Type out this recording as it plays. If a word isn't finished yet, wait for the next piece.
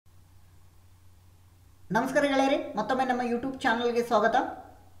ನಮಸ್ಕಾರ ಗೆಳೆಯರೇ, ಮತ್ತೊಮ್ಮೆ ನಮ್ಮ ಯೂಟ್ಯೂಬ್ ಚಾನಲ್ಗೆ ಸ್ವಾಗತ.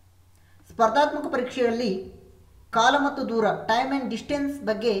 ಸ್ಪರ್ಧಾತ್ಮಕ ಪರೀಕ್ಷೆಯಲ್ಲಿ ಕಾಲ ಮತ್ತು ದೂರ ಟೈಮ್ ಆ್ಯಂಡ್ ಡಿಸ್ಟೆನ್ಸ್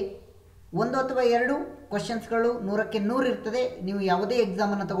ಬಗ್ಗೆ ಒಂದು ಅಥವಾ ಎರಡು ಕ್ವಶನ್ಸ್ಗಳು 100ಕ್ಕೆ 100 ಇರ್ತದೆ. ನೀವು ಯಾವುದೇ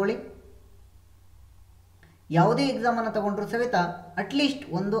ಎಕ್ಸಾಮನ್ನು ತಗೊಳ್ಳಿ, ಯಾವುದೇ ಎಕ್ಸಾಮನ್ನು ತಗೊಂಡ್ರೂ ಸಮೇತ ಅಟ್ಲೀಸ್ಟ್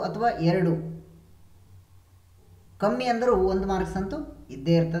ಒಂದು ಅಥವಾ ಎರಡು, ಕಮ್ಮಿ ಅಂದರೂ 1 ಮಾರ್ಕ್ಸ್ ಅಂತೂ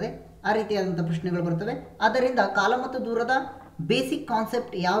ಇದ್ದೇ ಇರ್ತದೆ. ಆ ರೀತಿಯಾದಂಥ ಪ್ರಶ್ನೆಗಳು ಬರ್ತವೆ. ಆದ್ದರಿಂದ ಕಾಲ ಮತ್ತು ದೂರದ ಬೇಸಿಕ್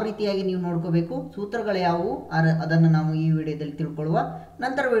ಕಾನ್ಸೆಪ್ಟ್ ಯಾವ ರೀತಿಯಾಗಿ ನೀವು ನೋಡ್ಕೋಬೇಕು, ಸೂತ್ರಗಳು ಯಾವುವು ಅದನ್ನು ನಾವು ಈ ವಿಡಿಯೋದಲ್ಲಿ ತಿಳ್ಕೊಳ್ಳುವ.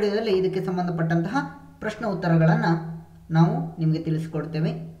 ನಂತರ ವಿಡಿಯೋದಲ್ಲಿ ಇದಕ್ಕೆ ಸಂಬಂಧಪಟ್ಟಂತಹ ಪ್ರಶ್ನೆ ಉತ್ತರಗಳನ್ನು ನಾವು ನಿಮಗೆ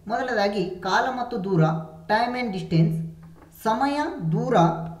ತಿಳಿಸಿಕೊಡ್ತೇವೆ. ಮೊದಲದಾಗಿ ಕಾಲ ಮತ್ತು ದೂರ, ಟೈಮ್ ಆ್ಯಂಡ್ ಡಿಸ್ಟೆನ್ಸ್. ಸಮಯ, ದೂರ,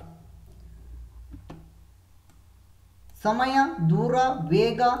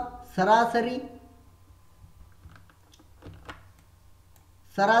 ವೇಗ,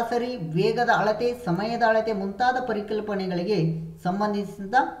 ಸರಾಸರಿ ವೇಗದ ಅಳತೆ, ಸಮಯದ ಅಳತೆ ಮುಂತಾದ ಪರಿಕಲ್ಪನೆಗಳಿಗೆ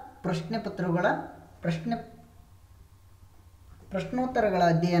ಸಂಬಂಧಿಸಿದ ಪ್ರಶ್ನೋತ್ತರಗಳ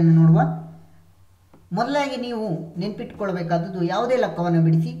ಅಧ್ಯಯನ ನೋಡುವ. ಮೊದಲಾಗಿ ನೀವು ನೆನಪಿಟ್ಟುಕೊಳ್ಳಬೇಕಾದದ್ದು, ಯಾವುದೇ ಲೆಕ್ಕವನ್ನು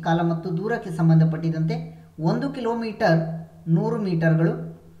ಬಿಡಿಸಿ ಕಾಲ ಮತ್ತು ದೂರಕ್ಕೆ ಸಂಬಂಧಪಟ್ಟಿದಂತೆ 1 ಕಿಲೋಮೀಟರ್ 100 ಮೀಟರ್ಗಳು,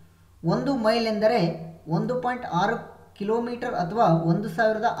 1 ಮೈಲ್ ಎಂದರೆ 1.6 ಕಿಲೋಮೀಟರ್ ಅಥವಾ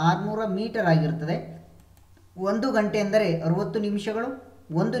 1600 ಮೀಟರ್ ಆಗಿರುತ್ತದೆ. 1 ಗಂಟೆ ಎಂದರೆ 60 ನಿಮಿಷಗಳು,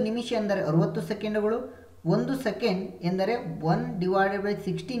 1 ನಿಮಿಷ ಎಂದರೆ 60 ಸೆಕೆಂಡುಗಳು, 1 ಸೆಕೆಂಡ್ ಎಂದರೆ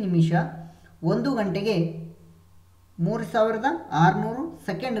 1/60 ನಿಮಿಷ, 1 ಗಂಟೆಗೆ 3600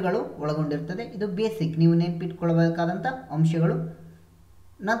 ಸೆಕೆಂಡ್ಗಳು ಒಳಗೊಂಡಿರ್ತದೆ. ಇದು ಬೇಸಿಕ್, ನೀವು ನೆನಪಿಟ್ಕೊಳ್ಬೇಕಾದಂಥ ಅಂಶಗಳು.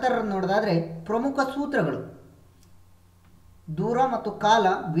 ನಂತರ ನೋಡೋದಾದರೆ ಪ್ರಮುಖ ಸೂತ್ರಗಳು, ದೂರ ಮತ್ತು ಕಾಲ,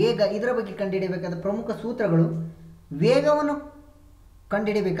 ವೇಗ, ಇದರ ಬಗ್ಗೆ ಕಂಡುಹಿಡಿಯಬೇಕಾದ ಪ್ರಮುಖ ಸೂತ್ರಗಳು. ವೇಗವನ್ನು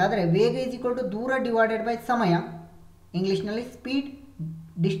ಕಂಡುಹಿಡಿಯಬೇಕಾದರೆ ವೇಗ = ದೂರ ಡಿವೈಡೆಡ್ ಬೈ ಸಮಯ, ಇಂಗ್ಲೀಷ್ನಲ್ಲಿ speed,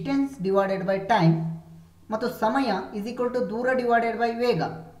 distance divided by time. ಮತ್ತು ಸಮಯ = ದೂರ ಡಿವೈಡೆಡ್ ಬೈ ವೇಗ,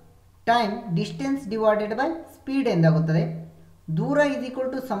 time distance divided by speed ಎಂದಾಗುತ್ತದೆ. ದೂರ =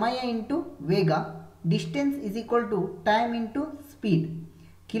 ಸಮಯ ಇಂಟು ವೇಗ, distance = time into speed.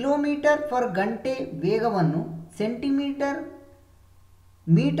 Kilometre per ಗಂಟೆ ವೇಗವನ್ನು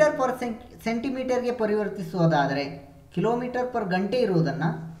ಮೀಟರ್ ಪರ್ ಸೆಂಟಿಮೀಟರ್ಗೆ ಪರಿವರ್ತಿಸುವುದಾದರೆ, ಕಿಲೋಮೀಟರ್ ಪರ್ ಗಂಟೆ ಇರುವುದನ್ನು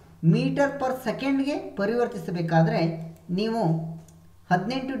ಮೀಟರ್ ಪರ್ ಸೆಕೆಂಡ್ಗೆ ಪರಿವರ್ತಿಸಬೇಕಾದರೆ ನೀವು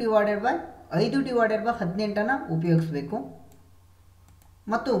 18/5/18 ಉಪಯೋಗಿಸಬೇಕು.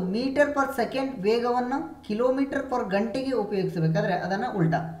 ಮತ್ತು ಮೀಟರ್ ಪರ್ ಸೆಕೆಂಡ್ ವೇಗವನ್ನು ಕಿಲೋಮೀಟರ್ ಪರ್ ಗಂಟೆಗೆ ಉಪಯೋಗಿಸಬೇಕಾದ್ರೆ ಅದನ್ನು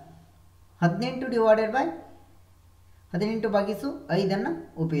ಉಲ್ಟಾ 18/5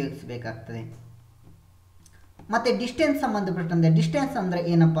 ಉಪಯೋಗಿಸಬೇಕಾಗ್ತದೆ. ಮತ್ತು ಡಿಸ್ಟೆನ್ಸ್ ಸಂಬಂಧಪಟ್ಟಂತೆ, ಡಿಸ್ಟೆನ್ಸ್ ಅಂದರೆ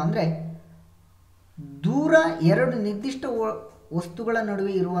ಏನಪ್ಪ ಅಂದರೆ, ದೂರ ಎರಡು ನಿರ್ದಿಷ್ಟ ವಸ್ತುಗಳ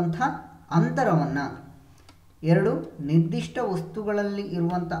ನಡುವೆ ಇರುವಂಥ ಅಂತರವನ್ನು, ಎರಡು ನಿರ್ದಿಷ್ಟ ವಸ್ತುಗಳಲ್ಲಿ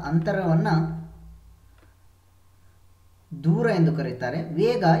ಇರುವಂಥ ಅಂತರವನ್ನು ದೂರ ಎಂದು ಕರೆಯುತ್ತಾರೆ.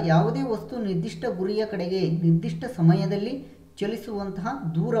 ವೇಗ ಯಾವುದೇ ವಸ್ತು ನಿರ್ದಿಷ್ಟ ಗುರಿಯ ಕಡೆಗೆ ನಿರ್ದಿಷ್ಟ ಸಮಯದಲ್ಲಿ ಚಲಿಸುವಂತಹ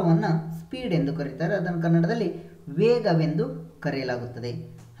ದೂರವನ್ನು ಸ್ಪೀಡ್ ಎಂದು ಕರೆಯುತ್ತಾರೆ. ಅದನ್ನು ಕನ್ನಡದಲ್ಲಿ ವೇಗವೆಂದು ಕರೆಯಲಾಗುತ್ತದೆ.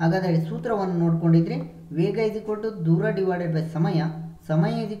 ಹಾಗಾದರೆ ಸೂತ್ರವನ್ನು ನೋಡಿಕೊಂಡಿದ್ರೆ, ವೇಗ = ದೂರ ಡಿವೈಡೆಡ್ ಬೈ ಸಮಯ,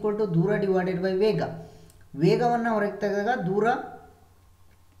 ಸಮಯ = ದೂರ ಡಿವೈಡೆಡ್ ಬೈ ವೇಗ. ವೇಗವನ್ನು ಹೊರಗೆ ತೆಗೆದಾಗ ದೂರ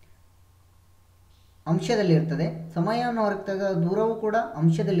ಅಂಶದಲ್ಲಿರ್ತದೆ, ಸಮಯವನ್ನು ಹೊರಗೆ ತೆಗೆದಾಗ ದೂರವೂ ಕೂಡ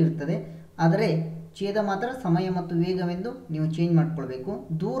ಅಂಶದಲ್ಲಿರ್ತದೆ. ಆದರೆ ಛೇದ ಮಾತ್ರ ಸಮಯ ಮತ್ತು ವೇಗವೆಂದು ನೀವು ಚೇಂಜ್ ಮಾಡಿಕೊಳ್ಬೇಕು.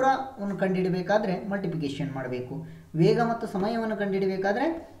 ದೂರವನ್ನು ಕಂಡುಹಿಡಬೇಕಾದ್ರೆ ಮಲ್ಟಿಪ್ಲಿಕೇಶನ್ ಮಾಡಬೇಕು, ವೇಗ ಮತ್ತು ಸಮಯವನ್ನು ಕಂಡುಹಿಡಬೇಕಾದ್ರೆ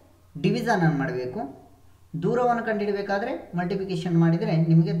ಡಿವಿಷನ್ ಮಾಡಬೇಕು. ದೂರವನ್ನು ಕಂಡುಹಿಡಬೇಕಾದ್ರೆ ಮಲ್ಟಿಪ್ಲಿಕೇಶನ್ ಮಾಡಿದರೆ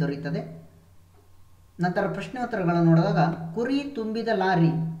ನಿಮಗೆ ದೊರೆಯುತ್ತದೆ. ನಂತರ ಪ್ರಶ್ನೆ ಉತ್ತರಗಳನ್ನು ನೋಡಿದಾಗ, ಕುರಿ ತುಂಬಿದ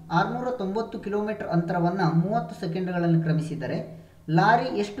ಲಾರಿ 690 ಕಿಲೋಮೀಟರ್ ಅಂತರವನ್ನು 30 ಸೆಕೆಂಡ್ಗಳಲ್ಲಿ ಕ್ರಮಿಸಿದರೆ ಲಾರಿ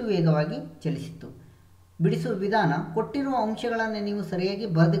ಎಷ್ಟು ವೇಗವಾಗಿ ಚಲಿಸಿತು? ಬಿಡಿಸುವ ವಿಧಾನ, ಕೊಟ್ಟಿರುವ ಅಂಶಗಳನ್ನು ನೀವು ಸರಿಯಾಗಿ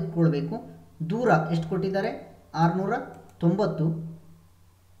ಬರೆದುಕೊಳ್ಬೇಕು. ದೂರ ಎಷ್ಟು ಕೊಟ್ಟಿದ್ದಾರೆ? 690.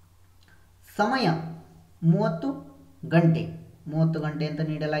 ಸಮಯ 30 ಗಂಟೆ ಅಂತ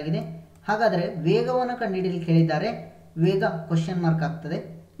ನೀಡಲಾಗಿದೆ. ಹಾಗಾದರೆ ವೇಗವನ್ನು ಕಂಡುಹಿಡಿಯಲು ಕೇಳಿದ್ದಾರೆ. ವೇಗ ಕ್ವಶನ್ ಮಾರ್ಕ್ ಆಗ್ತದೆ.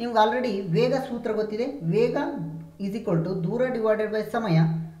 ನಿಮ್ಗೆ ಆಲ್ರೆಡಿ ವೇಗ ಸೂತ್ರ ಗೊತ್ತಿದೆ. ವೇಗ = ದೂರ ಡಿವೈಡೆಡ್ ಬೈ ಸಮಯ,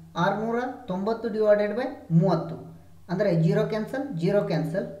 690/30 ಅಂದರೆ 0 ಕ್ಯಾನ್ಸಲ್ 0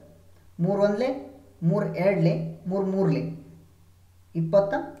 ಕ್ಯಾನ್ಸಲ್, 3 1 3 2 3 3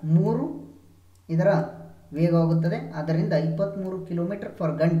 23 ಇದರ ವೇಗವಾಗುತ್ತದೆ. ಆದ್ದರಿಂದ 23 ಕಿಲೋಮೀಟರ್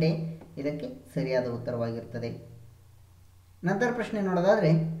ಪರ್ ಗಂಟೆ ಇದಕ್ಕೆ ಸರಿಯಾದ ಉತ್ತರವಾಗಿರುತ್ತದೆ. ನಂತರ ಪ್ರಶ್ನೆ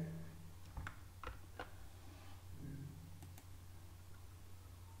ನೋಡೋದಾದರೆ,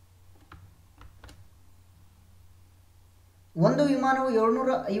 ಒಂದು ವಿಮಾನವು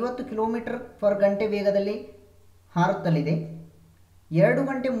 750 ಕಿಲೋಮೀಟರ್ ಪರ್ ಗಂಟೆ ವೇಗದಲ್ಲಿ ಹಾರುತ್ತಲಿದೆ. 2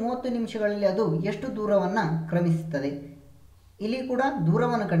 ಗಂಟೆ 30 ನಿಮಿಷಗಳಲ್ಲಿ ಅದು ಎಷ್ಟು ದೂರವನ್ನು ಕ್ರಮಿಸುತ್ತದೆ? ಇಲ್ಲಿ ಕೂಡ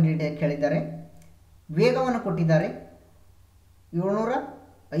ದೂರವನ್ನು ಕಂಡುಹಿಡಿಯ ಕೇಳಿದ್ದಾರೆ. ವೇಗವನ್ನು ಕೊಟ್ಟಿದ್ದಾರೆ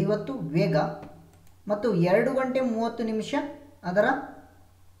 750 ವೇಗ, ಮತ್ತು 2 ಗಂಟೆ 30 ನಿಮಿಷ ಅದರ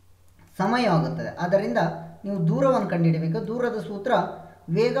ಸಮಯ ಆಗುತ್ತದೆ. ಆದ್ದರಿಂದ ನೀವು ದೂರವನ್ನು ಕಂಡುಹಿಡಬೇಕು. ದೂರದ ಸೂತ್ರ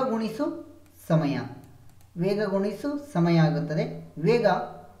ವೇಗ ಗುಣಿಸು ಸಮಯ. ವೇಗ ಗುಣಿಸು ಸಮಯ ಆಗುತ್ತದೆ. ವೇಗ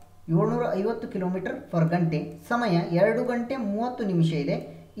 750 ಕಿಲೋಮೀಟರ್ ಪರ್ ಗಂಟೆ, ಸಮಯ 2 ಗಂಟೆ 30 ನಿಮಿಷ ಇದೆ.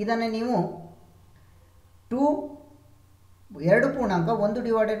 ಇದನ್ನು ನೀವು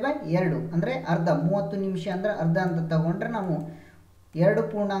 2.1/2 ಅಂದರೆ ಅರ್ಧ, 30 ನಿಮಿಷ ಅಂದರೆ ಅರ್ಧ ಅಂತ ತಗೊಂಡ್ರೆ ನಾವು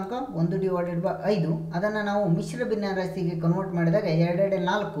 2.1/5 ಅದನ್ನು ನಾವು ಮಿಶ್ರ ಭಿನ್ನರಾಶಿಗೆ ಕನ್ವರ್ಟ್ ಮಾಡಿದಾಗ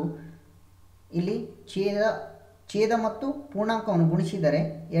 2/4 ಇಲ್ಲಿ ಛೇದ ಮತ್ತು ಪೂರ್ಣಾಂಕವನ್ನು ಗುಣಿಸಿದರೆ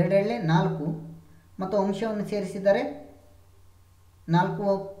 2/4 ಮತ್ತು ಅಂಶವನ್ನು ಸೇರಿಸಿದರೆ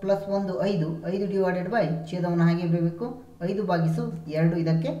 4 + 1 5 5/, ಹಾಗೆ ಬರಬೇಕು 5/2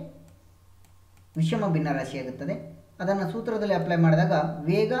 ಇದಕ್ಕೆ ವಿಷಮ ಭಿನ್ನರಾಶಿಯಾಗುತ್ತದೆ. ಅದನ್ನು ಸೂತ್ರದಲ್ಲಿ ಅಪ್ಲೈ ಮಾಡಿದಾಗ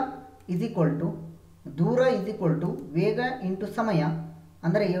ವೇಗ ದೂರ ವೇಗ ಇಂಟು ಸಮಯ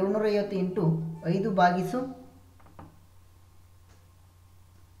ಅಂದರೆ 750 ×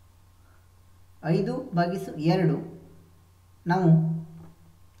 5/2 ನಾವು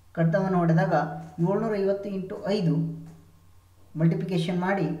ಕಡ್ತವನ್ನು ಹೊಡೆದಾಗ 750 × 5 ಮಲ್ಟಿಪ್ಲಿಕೇಶನ್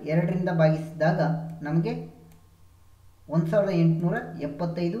ಮಾಡಿ 2ರಿಂದ ಭಾಗಿಸಿದಾಗ ನಮಗೆ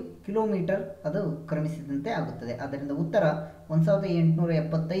 1875 ಕಿಲೋಮೀಟರ್ ಅದು ಕ್ರಮಿಸಿದಂತೆ ಆಗುತ್ತದೆ. ಆದ್ದರಿಂದ ಉತ್ತರ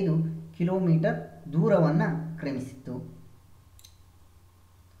 1875 ಕಿಲೋಮೀಟರ್ ದೂರವನ್ನು ಕ್ರಮಿಸಿತು.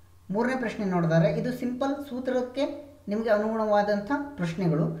 ಮೂರನೇ ಪ್ರಶ್ನೆ ನೋಡಿದರೆ ಇದು ಸಿಂಪಲ್ ಸೂತ್ರಕ್ಕೆ ನಿಮಗೆ ಅನುಗುಣವಾದಂಥ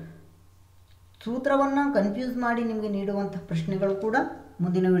ಪ್ರಶ್ನೆಗಳು. ಸೂತ್ರವನ್ನು ಕನ್ಫ್ಯೂಸ್ ಮಾಡಿ ನಿಮಗೆ ನೀಡುವಂಥ ಪ್ರಶ್ನೆಗಳು ಕೂಡ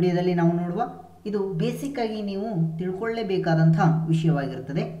ಮುಂದಿನ ವಿಡಿಯೋದಲ್ಲಿ ನಾವು ನೋಡುವ. ಇದು ಬೇಸಿಕ್ ಆಗಿ ನೀವು ತಿಳ್ಕೊಳ್ಳೇಬೇಕಾದಂಥ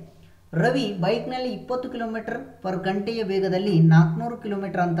ವಿಷಯವಾಗಿರುತ್ತದೆ. ರವಿ ಬೈಕ್ನಲ್ಲಿ 20 ಕಿಲೋಮೀಟರ್ ಪರ್ ಗಂಟೆಯ ವೇಗದಲ್ಲಿ 400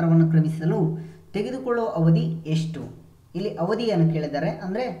 ಕಿಲೋಮೀಟರ್ ಅಂತರವನ್ನು ಕ್ರಮಿಸಲು ತೆಗೆದುಕೊಳ್ಳುವ ಅವಧಿ ಎಷ್ಟು? ಇಲ್ಲಿ ಅವಧಿಯನ್ನು ಕೇಳಿದ್ದಾರೆ.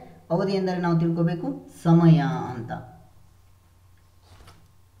 ಅಂದರೆ ಅವಧಿ ಎಂದರೆ ನಾವು ತಿಳ್ಕೋಬೇಕು ಸಮಯ ಅಂತ.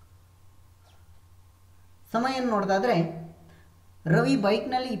 ಸಮಯ ನೋಡೋದಾದರೆ ರವಿ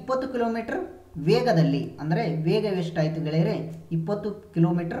ಬೈಕ್ನಲ್ಲಿ 20 ಕಿಲೋಮೀಟರ್ ವೇಗದಲ್ಲಿ, ಅಂದರೆ ವೇಗ ಎಷ್ಟಾಯಿತು ಗೆಳೆಯರೆ 20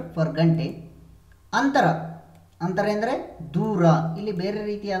 ಕಿಲೋಮೀಟರ್ ಪರ್ ಗಂಟೆ. ಅಂತರ ಎಂದರೆ ದೂರ. ಇಲ್ಲಿ ಬೇರೆ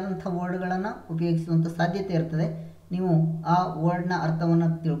ರೀತಿಯಾದಂಥ ವರ್ಡ್ಗಳನ್ನು ಉಪಯೋಗಿಸುವಂಥ ಸಾಧ್ಯತೆ ಇರ್ತದೆ. ನೀವು ಆ ವರ್ಡ್ನ ಅರ್ಥವನ್ನು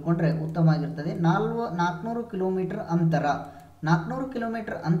ತಿಳ್ಕೊಂಡ್ರೆ ಉತ್ತಮವಾಗಿರ್ತದೆ. 400 ಕಿಲೋಮೀಟರ್ ಅಂತರ. 400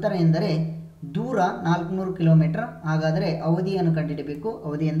 ಕಿಲೋಮೀಟರ್ ಅಂತರ ಎಂದರೆ ದೂರ 400 ಕಿಲೋಮೀಟರ್. ಹಾಗಾದರೆ ಅವಧಿಯನ್ನು ಕಂಡುಹಿಡಬೇಕು.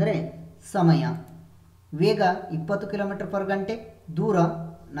 ಅವಧಿ ಎಂದರೆ ಸಮಯ. ವೇಗ 20 ಕಿಲೋಮೀಟರ್ ಪರ್ ಗಂಟೆ, ದೂರ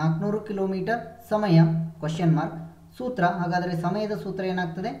 400 ಕಿಲೋಮೀಟರ್, ಸಮಯ ? ಸೂತ್ರ. ಹಾಗಾದರೆ ಸಮಯದ ಸೂತ್ರ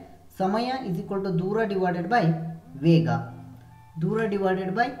ಏನಾಗ್ತದೆ? ಸಮಯ = ದೂರ / ವೇಗ. ದೂರ /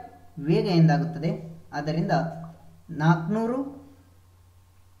 ವೇಗ ಎಂದಾಗುತ್ತದೆ. ಆದ್ದರಿಂದ 400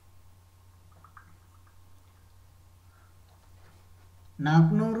 /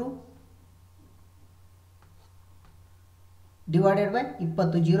 20.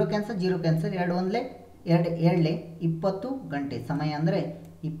 0 ಕ್ಯಾನ್ಸಲ್ 2 1 2 20 ಗಂಟೆ. ಸಮಯ ಅಂದರೆ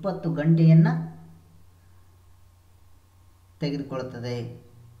 20 ಗಂಟೆಯನ್ನು ತೆಗೆದುಕೊಳ್ಳುತ್ತದೆ.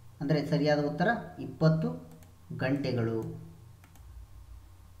 ಅಂದರೆ ಸರಿಯಾದ ಉತ್ತರ 20 ಗಂಟೆಗಳು.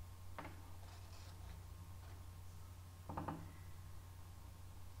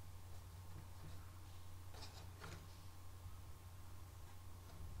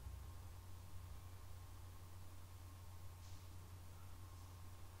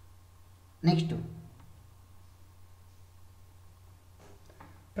 ನೆಕ್ಸ್ಟು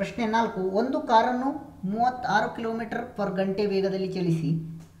ಪ್ರಶ್ನೆ 4. ಒಂದು ಕಾರನ್ನು 36 ಕಿಲೋಮೀಟರ್ ಪರ್ ಗಂಟೆ ವೇಗದಲ್ಲಿ ಚಲಿಸಿ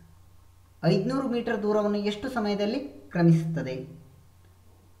 500 ಮೀಟರ್ ದೂರವನ್ನು ಎಷ್ಟು ಸಮಯದಲ್ಲಿ ಕ್ರಮಿಸುತ್ತದೆ?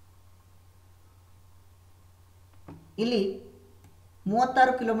 ಇಲ್ಲಿ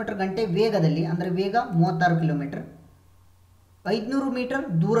 36 ಕಿಲೋಮೀಟರ್ ಗಂಟೆ ವೇಗದಲ್ಲಿ, ಅಂದರೆ ವೇಗ 36 ಕಿಲೋಮೀಟರ್, 500 ಮೀಟರ್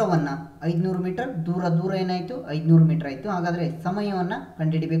ದೂರವನ್ನು, 500 ಮೀಟರ್ ದೂರ ಏನಾಯಿತು? 500 ಮೀಟರ್ ಆಯಿತು. ಹಾಗಾದರೆ ಸಮಯವನ್ನು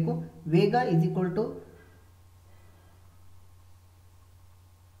ಕಂಡುಹಿಡಬೇಕು. ವೇಗ =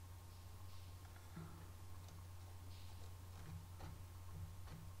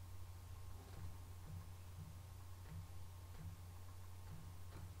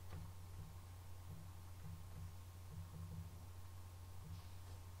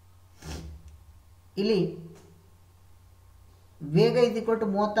 ಇಲ್ಲಿ ವೇಗ =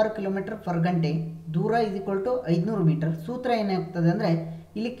 36 ಕಿಲೋಮೀಟರ್ ಪರ್ ಗಂಟೆ, ದೂರ = 500 ಮೀಟರ್. ಸೂತ್ರ ಏನಾಗ್ತದೆ ಅಂದರೆ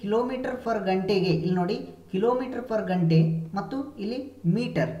ಇಲ್ಲಿ ಕಿಲೋಮೀಟರ್ ಪರ್ ಗಂಟೆಗೆ, ಇಲ್ಲಿ ನೋಡಿ ಕಿಲೋಮೀಟರ್ ಪರ್ ಗಂಟೆ ಮತ್ತು ಇಲ್ಲಿ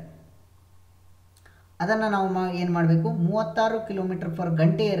ಮೀಟರ್, ಅದನ್ನು ನಾವು ಏನು ಮಾಡಬೇಕು? 36 ಕಿಲೋಮೀಟರ್ ಪರ್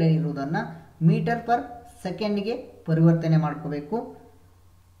ಗಂಟೆ ಇರುವುದನ್ನು ಮೀಟರ್ ಪರ್ ಸೆಕೆಂಡ್ಗೆ ಪರಿವರ್ತನೆ ಮಾಡ್ಕೋಬೇಕು.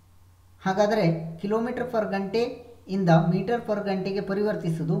 ಹಾಗಾದರೆ ಕಿಲೋಮೀಟರ್ ಪರ್ ಗಂಟೆ ಇಂದ ಮೀಟರ್ ಪರ್ ಗಂಟೆಗೆ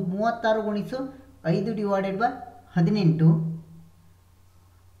ಪರಿವರ್ತಿಸುವುದು 36 × 5 / 18.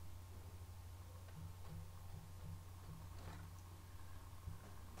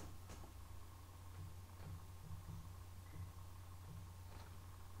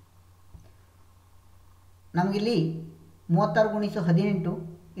 ನಮಗಿಲ್ಲಿ 36 × 18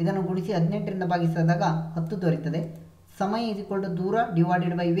 ಇದನ್ನು ಗುಣಿಸಿ 18ರಿಂದ ಭಾಗಿಸಿದಾಗ 10 ದೊರೆಯುತ್ತದೆ. ಸಮಯ ದೂರ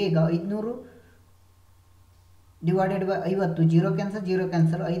ಡಿವೈಡೆಡ್ ಬೈ ವೇಗ 500 divided by 50 0 cancel 0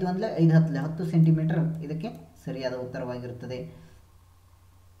 cancel 5 1 5 10 10 centimetre ಇದಕ್ಕೆ ಸರಿಯಾದ ಉತ್ತರವಾಗಿರುತ್ತದೆ.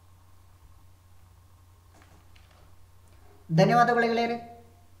 ಧನ್ಯವಾದಗಳು ಗೆಳೆಯರೆ.